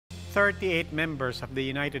38 members of the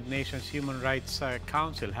United Nations Human Rights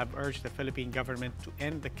Council have urged the Philippine government to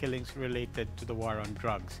end the killings related to the war on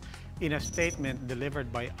drugs. In a statement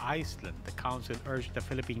delivered by Iceland, the Council urged the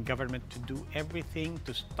Philippine government to do everything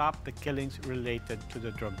to stop the killings related to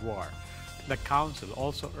the drug war. The Council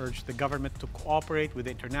also urged the government to cooperate with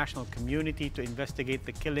the international community to investigate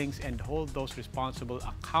the killings and hold those responsible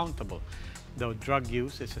accountable. Though drug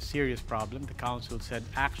use is a serious problem, the Council said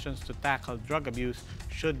actions to tackle drug abuse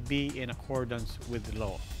should be in accordance with the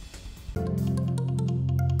law.